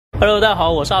Hello， 大家好，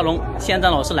我是阿龙。现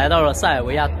在呢，我是来到了塞尔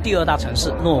维亚第2大城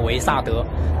市诺维萨德。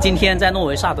今天在诺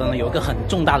维萨德呢，有一个很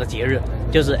重大的节日，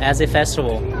就是 Exit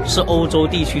Festival， 是欧洲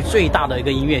地区最大的一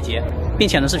个音乐节，并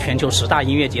且呢是全球10大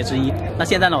音乐节之一。那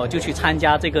现在呢，我就去参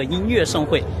加这个音乐盛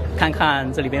会，看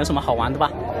看这里边有什么好玩的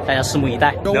吧。大家拭目以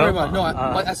待。Don't worry about it.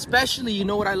 But especially, you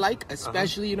know what I like? You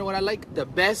know what I like? The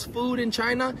best food in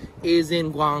China is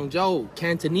in Guangzhou,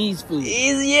 Cantonese food.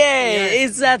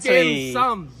 Exactly. Dim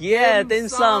sum. Yeah, dim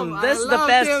sum. That's the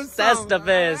best. Dim sum. That's the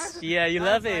best. Yeah, you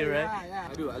love it, right? Yeah,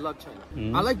 I do. I love China.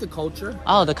 I like the culture.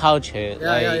 Oh, the culture.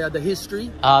 Yeah. The history.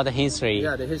 The history.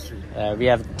 Yeah, the history. We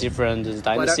have different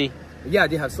dynasty. Yeah,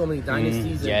 they have so many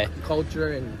dynasties and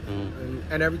culture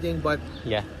and everything. But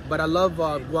I love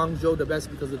Guangzhou the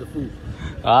best because of the food.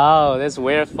 Oh, that's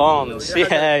where from.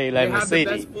 They let me have see.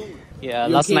 the best food. Yeah,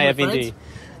 You last came night I've with been friends? to.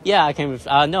 Yeah, I came with.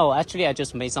 No, actually, I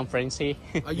just made some friends here.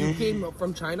 You came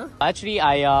from China? Actually,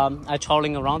 I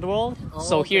traveling around the world.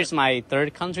 So okay. here's my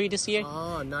 3rd country this year.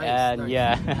 Oh, nice. And nice.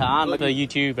 yeah, I'm a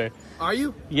YouTuber. Are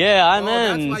you? Yeah, I'm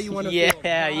in. That's why you want to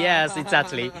Yes,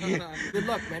 exactly. Good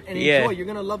luck, man. And Yeah. enjoy. You're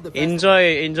gonna love the festival.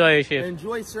 Enjoy, chef.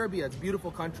 Enjoy Serbia. It's a beautiful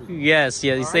country. Yes,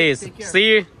 it Alright, is. take care.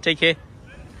 See you. Take care.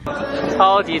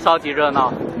 超级热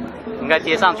闹！你看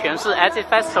街上全是 Exit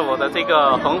Festival 的这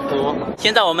个横幅。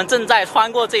现在我们正在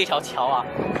穿过这一条桥啊，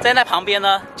在那旁边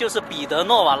呢就是彼得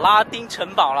诺瓦拉丁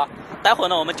城堡了。待会儿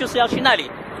呢，我们就是要去那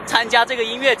里参加这个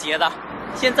音乐节的。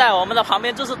现在我们的旁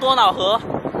边就是多瑙河，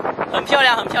很漂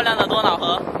亮的多瑙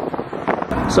河。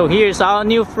So here's our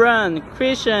new friend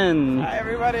Christian. Hi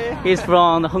everybody. He's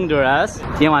from Honduras.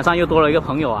 今天晚上又多了一个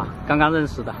朋友啊，刚刚认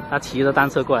识的。他骑着单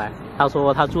车过来，他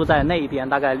说他住在那一边，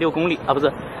大概6公里啊，不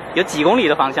是，有几公里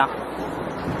的方向。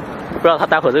不知道他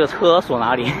待会儿这个车锁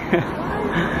哪里。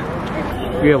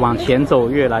越往前走，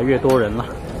越来越多人了。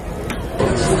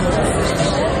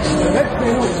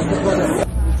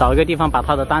找一个地方把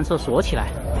他的单车锁起来。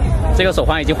这个手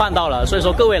环已经换到了，所以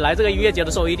说各位来这个音乐节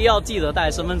的时候，一定要记得带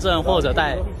身份证或者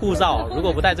带护照。如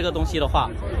果不带这个东西的话，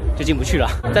就进不去了。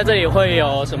在这里会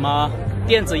有什么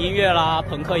电子音乐啦、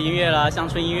朋克音乐啦、乡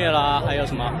村音乐啦，还有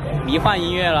什么迷幻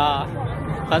音乐啦，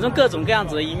反正各种各样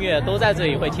子的音乐都在这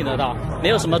里会听得到，没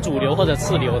有什么主流或者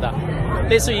次流的，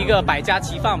类似于一个百家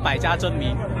齐放、百家争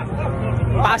鸣、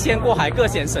八仙过海、各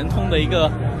显神通的一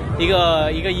个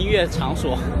音乐场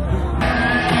所。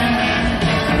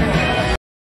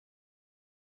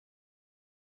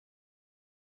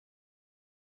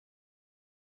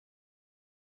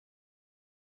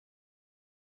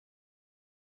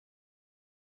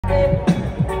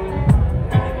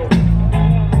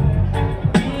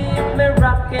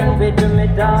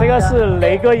这个是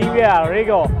雷哥音乐啊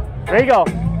 ，Rego，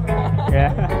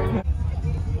 yeah.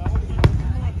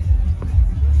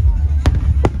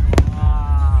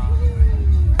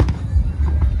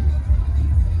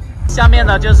 下面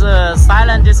的就是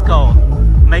Silent Disco，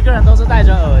 每个人都是戴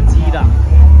着耳机的，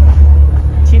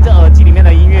听着耳机里面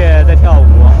的音乐在跳舞。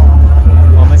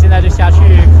我们现在就下去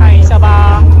看一下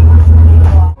吧。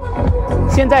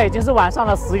现在已经是晚上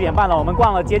的11点半了，我们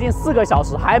逛了接近4个小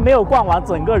时，还没有逛完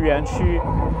整个园区，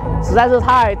实在是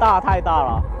太大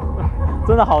了，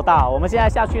真的好大。我们现在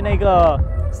下去那个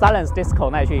Silence Disco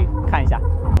那里去看一下。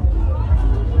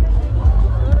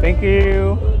Thank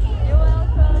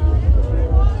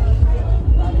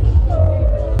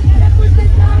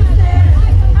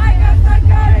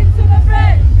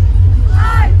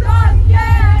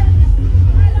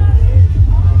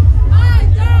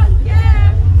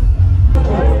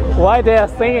they are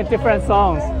singing different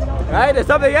songs? Right, it's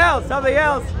something else.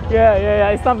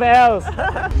 Yeah, it's something else.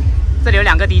 这里有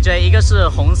2个 DJ， 一个是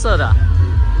红色的，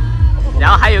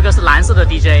然后还有一个是蓝色的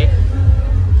DJ。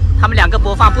他们2个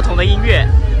播放不同的音乐，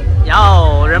然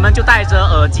后人们就戴着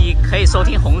耳机可以收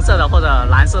听红色的或者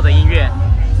蓝色的音乐。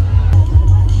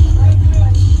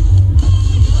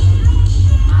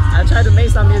I try to make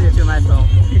some music to myself,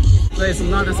 so it's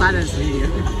not a silence video.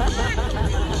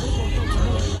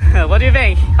 What do you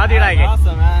think? How do you like it?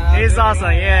 Awesome, man. It's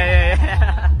awesome. Yeah.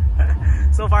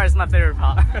 So far, it's my favorite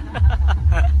part.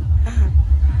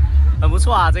 很不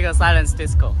错啊，这个 Silence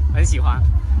Disco 很喜欢，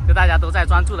就大家都在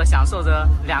专注的享受着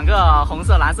2个红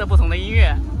色、蓝色不同的音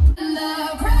乐。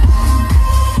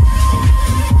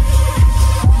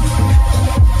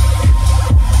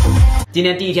今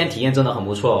天第1天体验真的很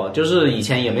不错，就是以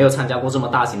前也没有参加过这么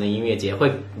大型的音乐节，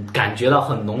会感觉到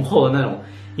很浓厚的那种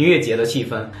音乐节的气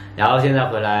氛。然后现在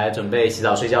回来准备洗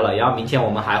澡睡觉了，然后明天我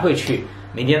们还会去，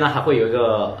明天呢还会有一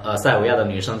个塞尔维亚的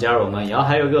女生加入我们，然后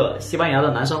还有一个西班牙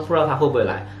的男生，不知道他会不会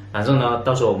来。反正呢，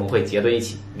到时候我们会结队一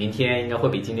起，明天应该会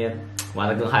比今天玩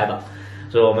得更嗨吧。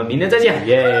所以我们明天再见，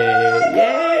耶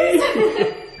耶！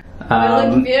 You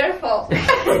look beautiful.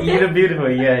 You look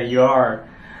beautiful. Yeah, you are.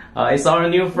 It's our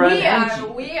new friend Angie.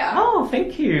 We are. Oh,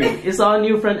 thank you. It's our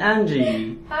new friend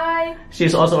Angie. Hi.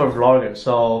 She's also a vlogger,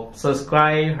 so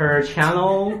subscribe her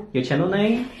channel. Your channel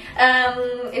name?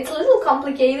 It's a little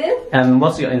complicated. And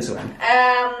what's your Instagram?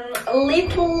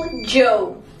 Little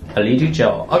Joe. A little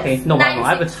Joe. Okay, Yes, no problem. 96.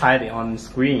 I will type it on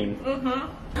screen.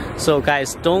 So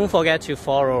guys, don't forget to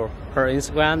follow her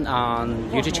Instagram and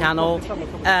YouTube channel,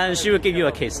 and she will give you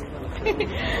a kiss. Give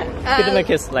them a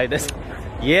kiss like this.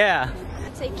 Yeah.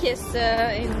 Say kiss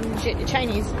in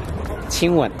Chinese.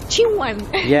 亲吻. 亲吻.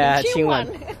 Yeah, 亲吻. 亲吻.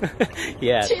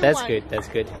 Yeah, that's good. That's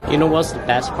good. You know what's the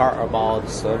best part about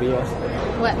Serbia?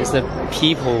 What? Is that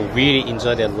people really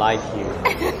enjoy their life here.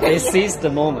 They seize the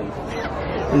moment.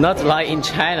 Not like in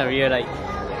China, we're like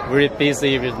very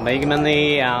busy with making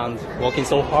money and working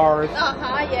so hard. Yes,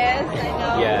 I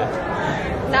know. Yeah.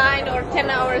 9 or 10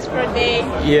 hours per day.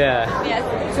 Yeah, Yes,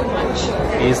 too much.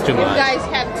 it's too You much. guys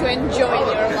have to enjoy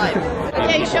your life.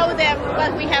 Okay, show them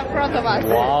what we have in front of us.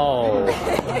 Wow.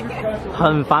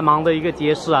 很繁忙的一个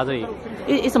街市啊，这里。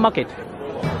It's a market.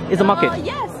 It's a market.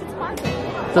 Yes, it's market.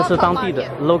 这是当地的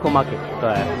local market，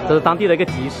 对，这是当地的一个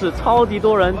集市，超级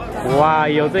多人，哇，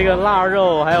有这个腊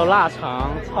肉，还有腊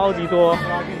肠，超级多，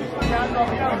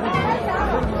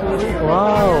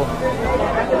哇哦，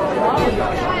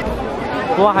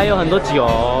哇，还有很多酒，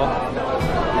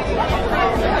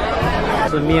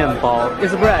是面包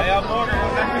 ，It's bread,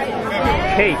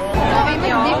 cake,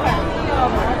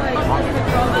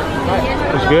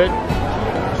 it's good，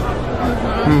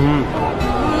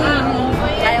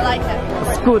 I like it.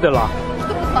 it's good 啦。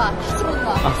 Super.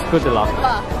 啊 ，good 了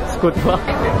 ，good 了。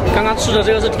刚刚吃的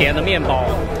这个是甜的面包，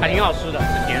还挺好吃的，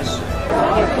是甜食。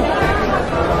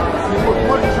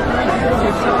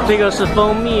这个是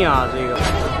蜂蜜啊，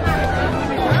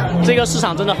这个市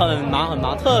场真的很忙很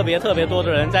忙，特别多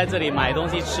的人在这里买东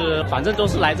西吃，反正都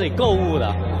是来这里购物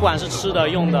的，不管是吃的、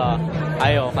用的，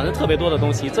还有反正特别多的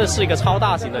东西。这是一个超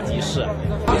大型的集市。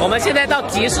我们现在到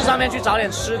集市上面去找点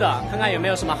吃的，看看有没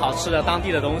有什么好吃的当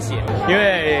地的东西，因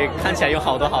为看起来有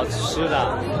好多好吃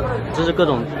的。这是各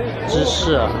种芝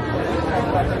士。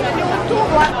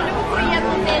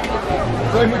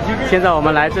现在我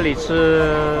们来这里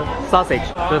吃 sausage，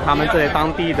 就是他们这里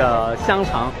当地的香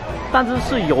肠。但是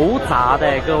是油炸的，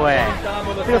各位，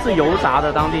这个是油炸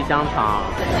的当地香肠，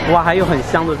哇，还有很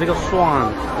香的这个蒜，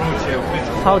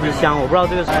超级香，我不知道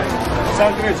这个是。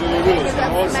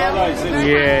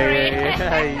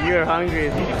You're hungry。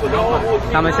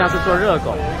他们像是做热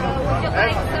狗。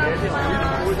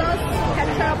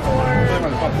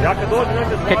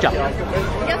Ketchup。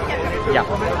Yeah。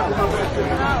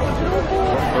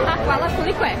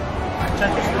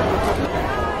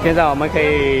现在我们可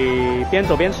以边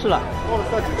走边吃了。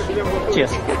Cheers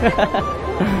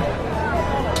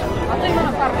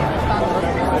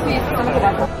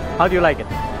 。How do you like it?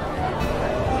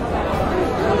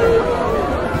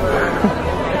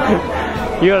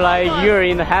 You're like you're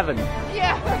in heaven.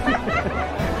 Yeah.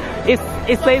 It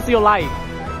saves your life.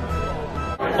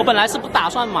 我本来是不打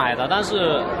算买的，但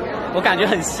是我感觉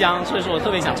很香，所以说我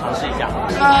特别想尝试一下。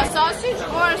Sausage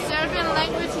or Serbian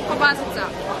language kobasica.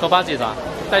 Kobasica。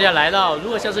大家来到，如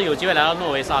果下次有机会来到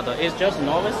诺维萨的 ，Is just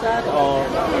Novi Sad or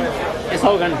it's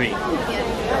whole country？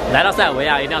 来到塞尔维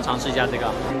亚一定要尝试一下这个。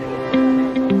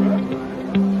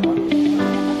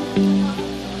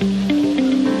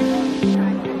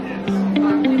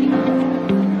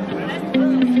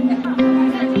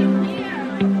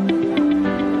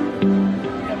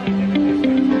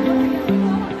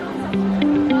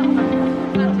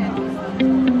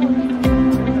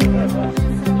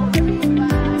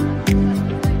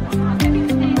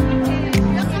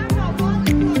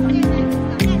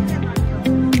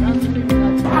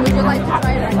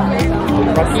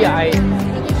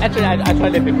Yeah, I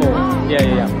tried it before.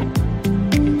 Yeah.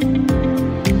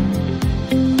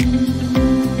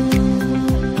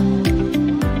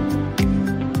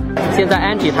 现在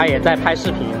Angie 她也在拍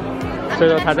视频，所以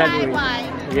说她在录音。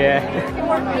Yeah。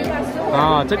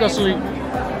啊，这个是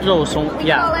肉松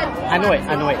 ，Yeah，I know it.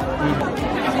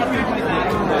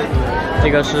 这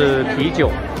个是啤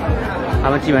酒，他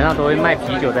们基本上都会卖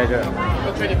啤酒在这儿。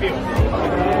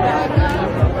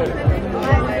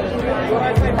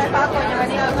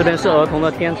这边是儿童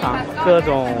的天堂，各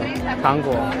种糖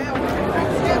果，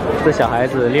这小孩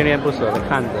子恋恋不舍的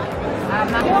看着。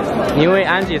因为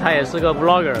安吉她也是个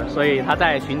vlogger， 所以她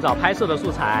在寻找拍摄的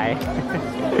素材，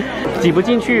挤不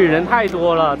进去，人太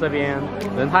多了，这边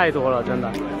人太多了，真的。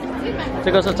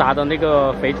这个是炸的那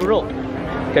个肥猪肉，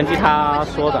根据他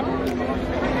说的，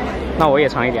那我也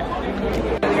尝一点。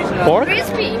Pork?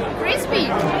 Crispy.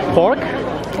 Pork?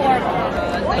 pork.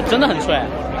 真的很脆，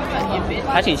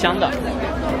还挺香的。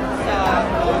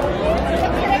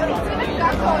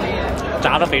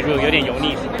炸的肥肉有点油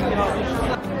腻，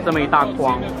这么一大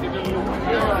筐。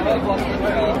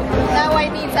Now I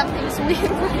need something sweet.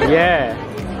 Yeah.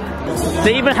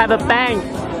 They even have a bank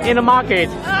in the market.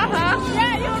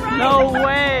 Yeah, you're right. No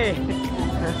way.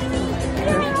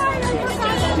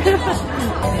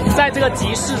 在这个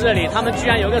集市这里，他们居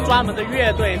然有一个专门的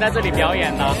乐队在这里表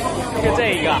演呢，就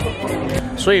这一个。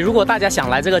所以，如果大家想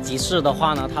来这个集市的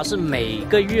话呢，它是每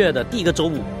个月的第一个周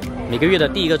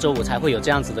五才会有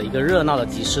这样子的一个热闹的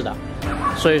集市的。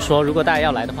所以说，如果大家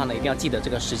要来的话呢，一定要记得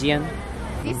这个时间。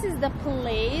This is the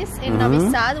place in Novi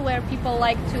Sad where people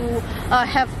like to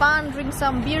have fun, drink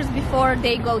some beers before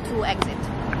they go to exit.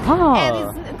 Oh. And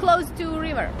it's close to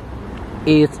river.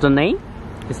 It's the name?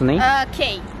 It's the name?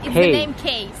 K. It's K. the name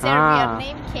K. Serbian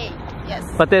name K. Yes.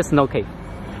 But there's no K.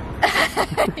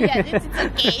 Yes, it's a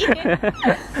K.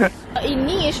 In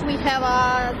Niš we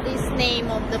have this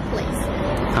name of the place.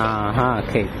 啊哈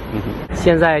 ，K。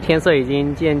现在天色已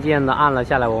经渐渐的暗了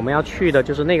下来，我们要去的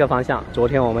就是那个方向。昨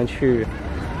天我们去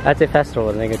Exit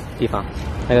Festival 的那个地方，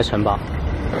那个城堡。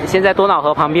现在多瑙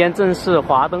河旁边正是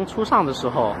华灯初上的时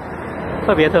候，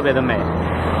特别的美。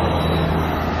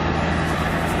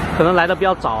可能来的比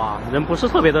较早啊，人不是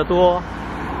特别的多，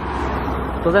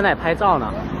都在那里拍照呢。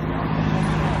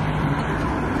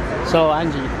So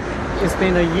Angie, it's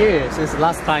been a year since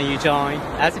last time you joined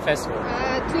Exit Festival.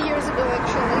 2 years ago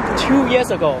actually. 2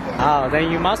 years ago. Oh, then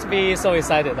you must be so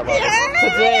excited about it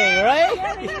today, right?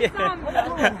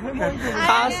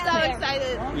 I'm so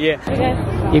excited. Yeah.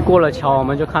 一过了桥，我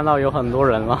们就看到有很多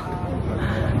人了，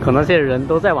可能这些人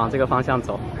都在往这个方向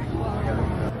走。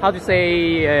How to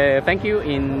say thank you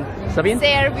in Serbian?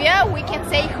 Serbia, we can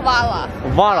say hvala.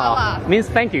 Hvala means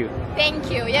thank you.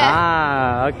 Thank you, yeah.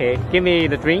 Ah, okay. Give me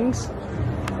the drinks.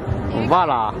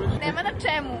 Hvala. Nema na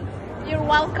čemu. You're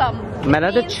welcome. Nema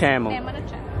na Means čemu. Nema na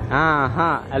čemu.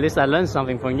 Aha, at least I learned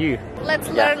something from you. Let's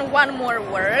learn one more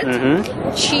word.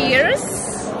 Cheers.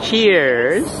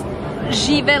 Cheers.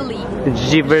 Živeli.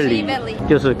 Živeli.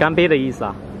 就是干杯的意思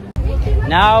啊。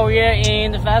Now we're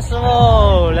in the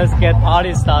festival. Let's get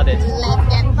party started. Let's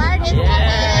get party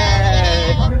started.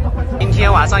 今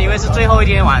天晚上因为是最后一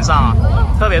天晚上啊，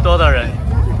特别多的人。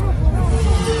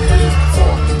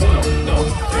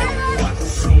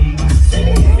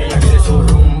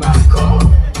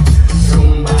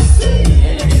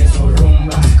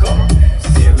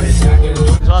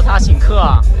你说他请客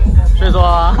啊，所以说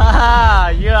哈哈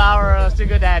 ，You're our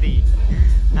sugar daddy。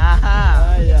哈哈。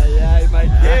Yeah, my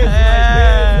kid.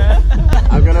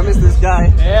 I'm gonna miss this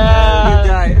guy. Yeah. Good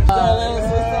guy.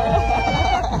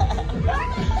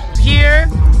 Here.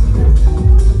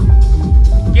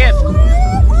 Gift.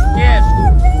 Yeah.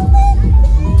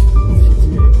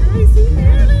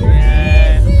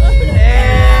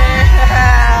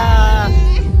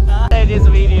 Play this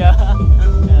video.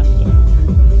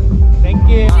 Thank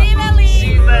you.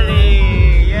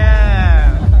 Živeli.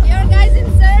 Yeah. You're guys in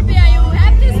Serbia. You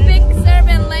have to speak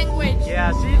Serbian language.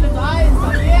 Yeah, see the guys.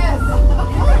 Yes.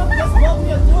 Just what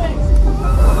we are doing.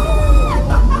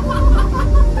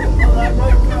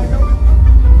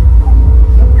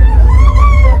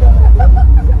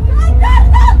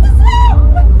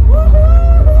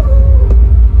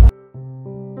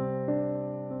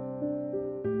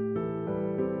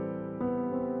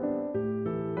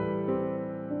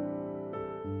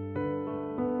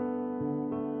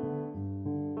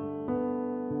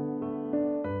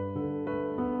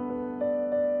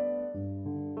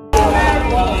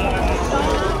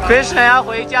 Krishna 要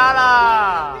回家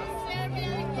了。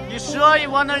You sure you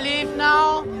wanna leave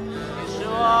now? You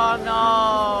sure?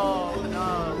 No.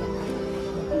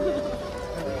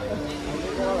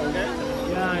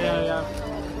 Yeah.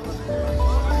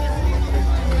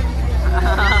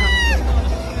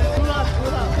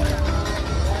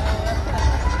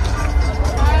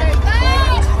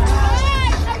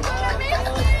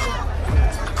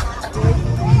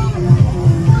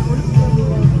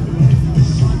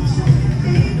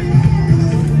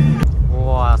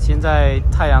 哇，现在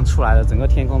太阳出来了，整个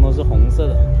天空都是红色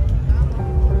的，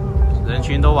人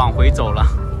群都往回走了。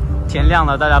天亮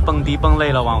了，大家蹦迪蹦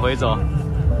累了，往回走。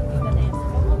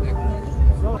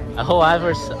I hope I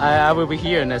will be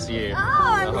here next year. Oh,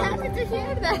 I'm happy to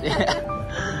hear that. Yeah.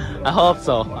 I hope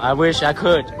so. I wish I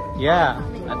could. Yeah,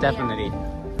 definitely.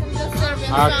 The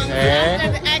Serbian Okay. song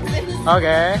after the exit.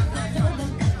 Okay.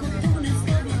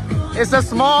 It's a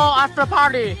small after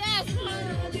party. Yes,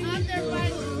 after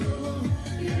party.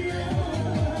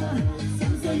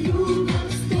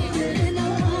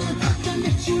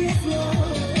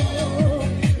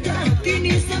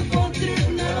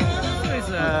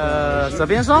 这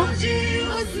边说。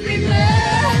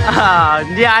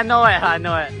Yeah, I know it. I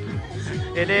know it.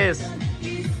 It is.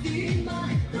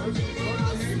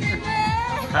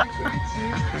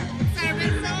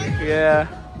 Yeah.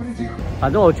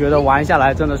 反正我觉得玩下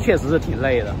来真的确实是挺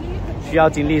累的，需要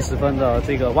精力十分的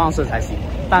这个旺盛才行。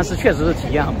但是确实是体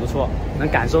验很不错，能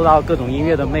感受到各种音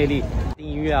乐的魅力，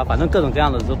音乐啊，反正各种各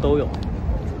样的都有，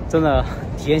真的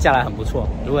体验下来很不错。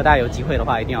如果大家有机会的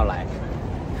话，一定要来。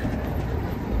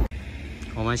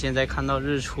我们现在看到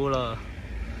日出了，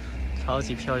超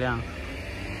级漂亮。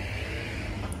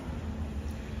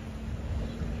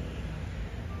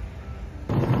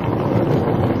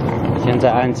现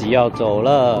在安吉要走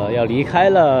了，要离开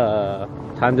了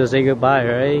 ，time to say goodbye,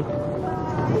 right?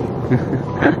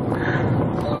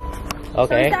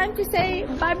 Okay. So time to say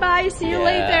bye bye. See you So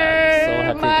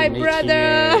later, my to meet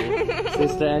brother. You.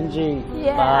 Sister Angie.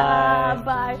 Yeah, Bye.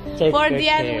 bye. Take For good the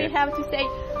end, care. we have to say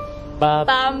Bye.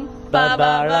 bum Bye. ba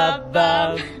ba ba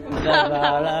bum.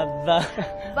 Bye.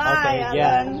 Bye, Okay,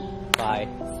 yeah. Alan. Bye.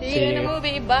 See you in the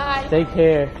movie. Bye. Take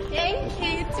care. Thank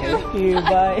you too. Thank you.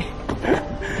 Bye.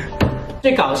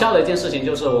 最搞笑的一件事情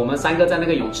就是我们3个在那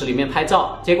个泳池里面拍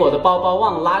照，结果我的包包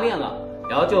忘了拉链了，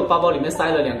然后就包包里面塞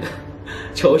了2个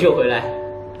球球回来，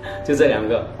就这2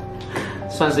个，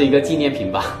算是一个纪念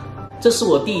品吧。这是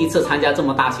我第一次参加这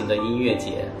么大型的音乐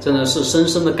节，真的是深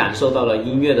深的感受到了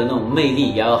音乐的那种魅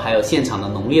力，然后还有现场的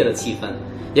浓烈的气氛，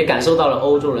也感受到了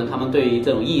欧洲人他们对于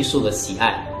这种艺术的喜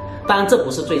爱。当然这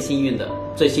不是最幸运的，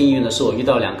最幸运的是我遇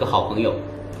到2个好朋友，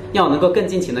让我能够更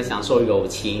尽情的享受友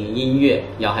情、音乐，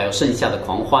然后还有盛夏的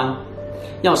狂欢，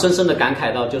让我深深的感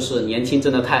慨到，就是年轻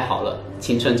真的太好了，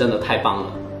青春真的太棒了。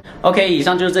OK， 以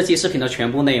上就是这期视频的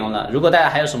全部内容了。如果大家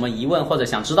还有什么疑问或者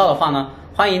想知道的话呢，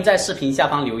欢迎在视频下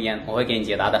方留言，我会给你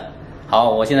解答的。好，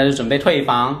我现在就准备退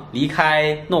房，离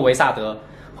开诺维萨德，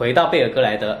回到贝尔格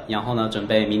莱德，然后呢，准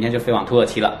备明天就飞往土耳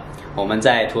其了。我们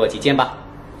在土耳其见吧，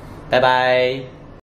拜拜。